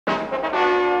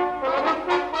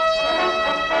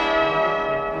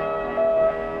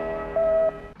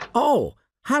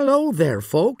Hello there,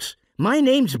 folks. My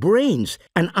name's Brains,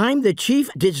 and I'm the chief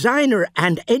designer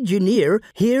and engineer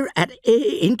here at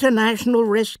International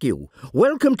Rescue.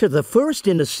 Welcome to the first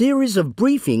in a series of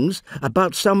briefings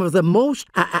about some of the most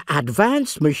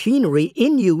advanced machinery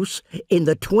in use in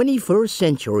the 21st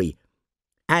century.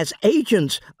 As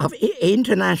agents of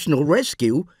International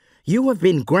Rescue, you have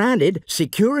been granted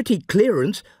security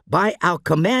clearance by our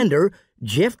commander,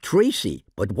 Jeff Tracy,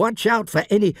 but watch out for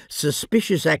any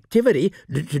suspicious activity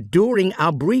during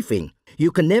our briefing. You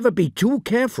can never be too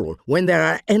careful when there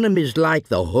are enemies like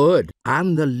the Hood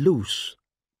and the Loose.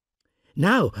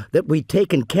 Now that we've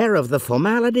taken care of the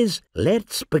formalities,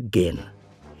 let's begin.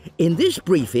 In this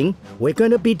briefing, we're going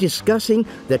to be discussing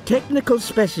the technical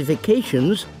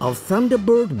specifications of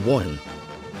Thunderbird 1.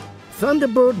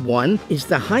 Thunderbird 1 is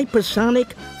the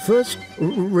hypersonic first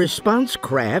response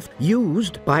craft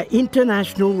used by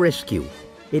International Rescue.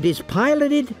 It is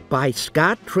piloted by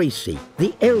Scott Tracy,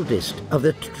 the eldest of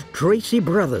the Tracy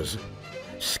brothers.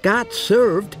 Scott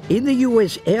served in the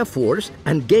U.S. Air Force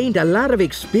and gained a lot of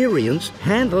experience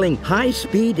handling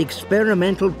high-speed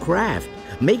experimental craft,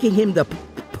 making him the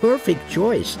perfect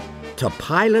choice to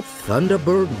pilot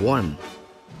Thunderbird 1.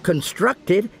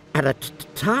 Constructed at a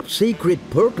top-secret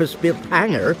purpose-built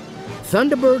hangar,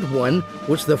 Thunderbird 1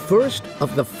 was the first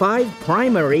of the 5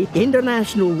 primary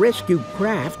international rescue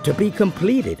craft to be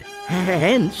completed,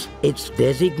 hence its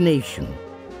designation.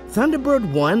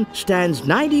 Thunderbird 1 stands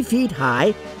 90 feet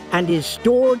high and is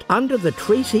stored under the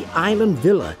Tracy Island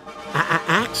Villa,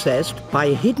 accessed by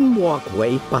a hidden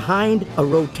walkway behind a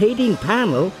rotating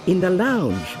panel in the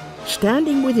lounge.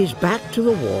 Standing with his back to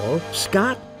the wall,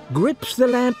 Scott grips the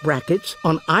lamp brackets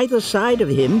on either side of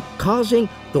him, causing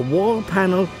the wall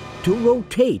panel to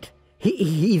rotate.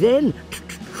 He then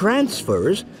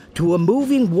transfers to a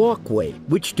moving walkway,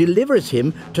 which delivers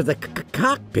him to the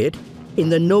cockpit in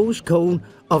the nose cone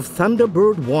of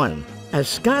Thunderbird 1. As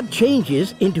Scott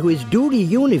changes into his duty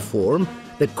uniform,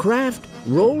 the craft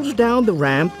rolls down the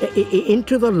ramp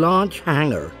into the launch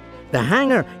hangar. The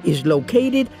hangar is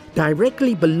located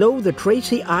directly below the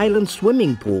Tracy Island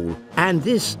swimming pool, and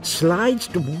this slides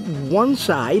to one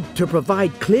side to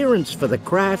provide clearance for the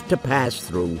craft to pass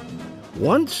through.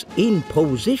 Once in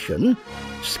position,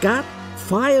 Scott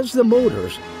fires the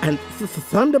motors, and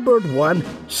Thunderbird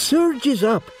 1 surges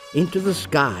up into the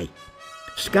sky.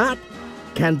 Scott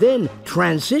can then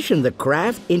transition the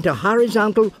craft into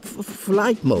horizontal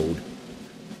flight mode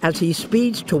as he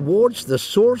speeds towards the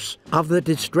source of the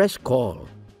distress call.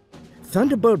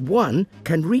 Thunderbird 1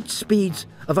 can reach speeds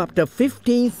of up to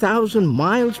 15,000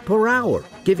 miles per hour,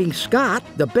 giving Scott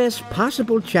the best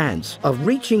possible chance of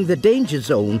reaching the danger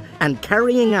zone and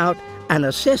carrying out an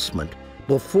assessment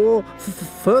before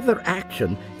further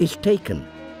action is taken.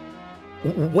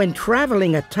 When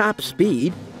traveling at top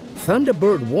speed,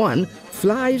 Thunderbird 1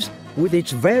 flies with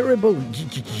its variable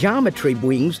geometry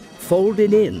wings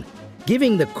folded in,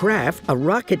 giving the craft a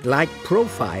rocket-like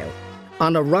profile.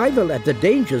 On arrival at the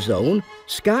danger zone,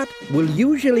 Scott will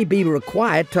usually be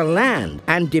required to land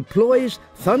and deploys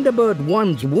Thunderbird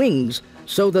 1's wings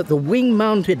so that the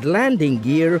wing-mounted landing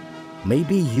gear may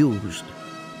be used.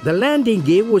 The landing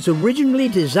gear was originally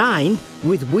designed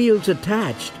with wheels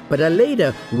attached, but a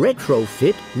later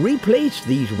retrofit replaced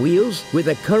these wheels with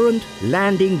the current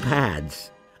landing pads.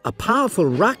 A powerful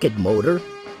rocket motor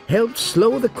helps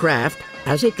slow the craft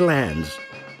as it lands,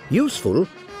 useful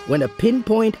when a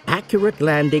pinpoint accurate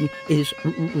landing is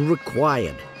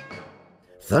required.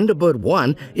 Thunderbird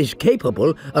 1 is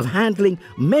capable of handling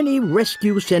many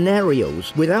rescue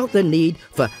scenarios without the need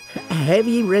for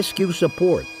heavy rescue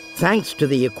support, thanks to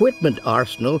the equipment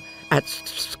arsenal at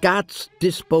Scott's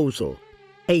disposal.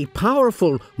 A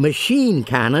powerful machine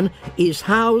cannon is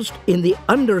housed in the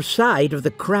underside of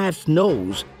the craft's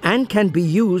nose and can be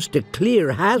used to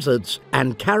clear hazards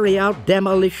and carry out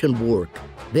demolition work.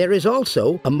 There is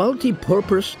also a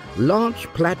multi-purpose launch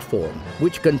platform,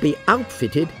 which can be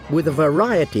outfitted with a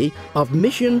variety of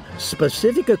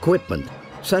mission-specific equipment,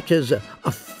 such as a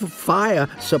fire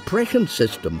suppression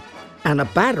system and a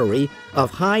battery of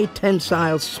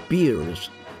high-tensile spears.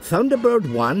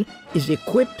 Thunderbird 1 is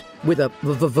equipped with a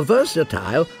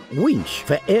versatile winch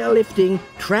for airlifting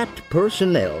trapped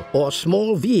personnel or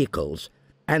small vehicles,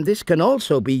 and this can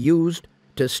also be used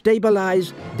to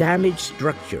stabilize damaged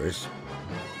structures.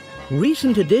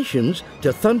 Recent additions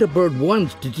to Thunderbird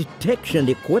 1's detection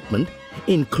equipment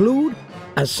include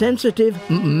a sensitive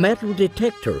metal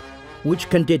detector, which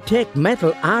can detect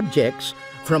metal objects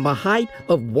from a height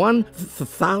of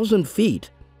 1,000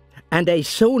 feet, and a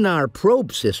sonar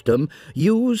probe system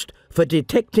used for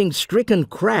detecting stricken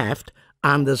craft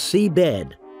on the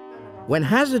seabed. When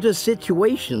hazardous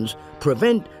situations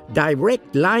prevent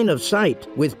direct line of sight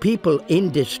with people in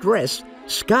distress,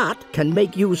 Scott can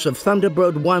make use of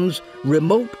Thunderbird 1's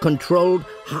remote-controlled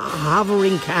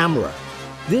hovering camera.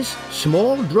 This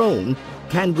small drone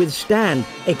can withstand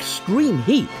extreme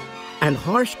heat and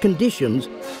harsh conditions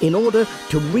in order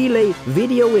to relay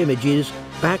video images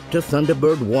back to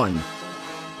Thunderbird 1.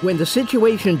 When the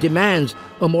situation demands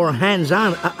a more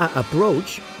hands-on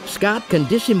approach, Scott can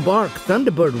disembark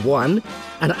Thunderbird 1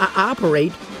 and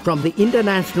operate from the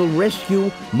International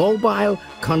Rescue Mobile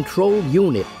Control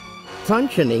Unit.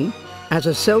 Functioning as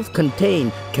a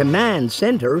self-contained command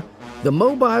center, the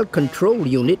Mobile Control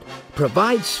Unit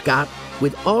provides Scott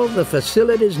with all the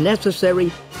facilities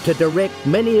necessary to direct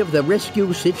many of the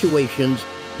rescue situations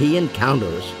he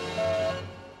encounters.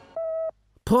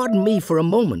 Pardon me for a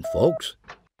moment, folks.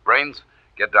 Brains,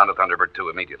 get down to Thunderbird 2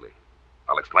 immediately.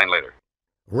 I'll explain later.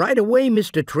 Right away,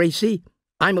 Mr. Tracy.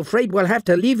 I'm afraid we'll have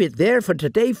to leave it there for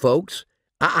today, folks.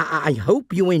 I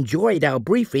hope you enjoyed our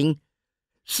briefing.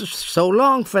 So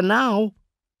long for now.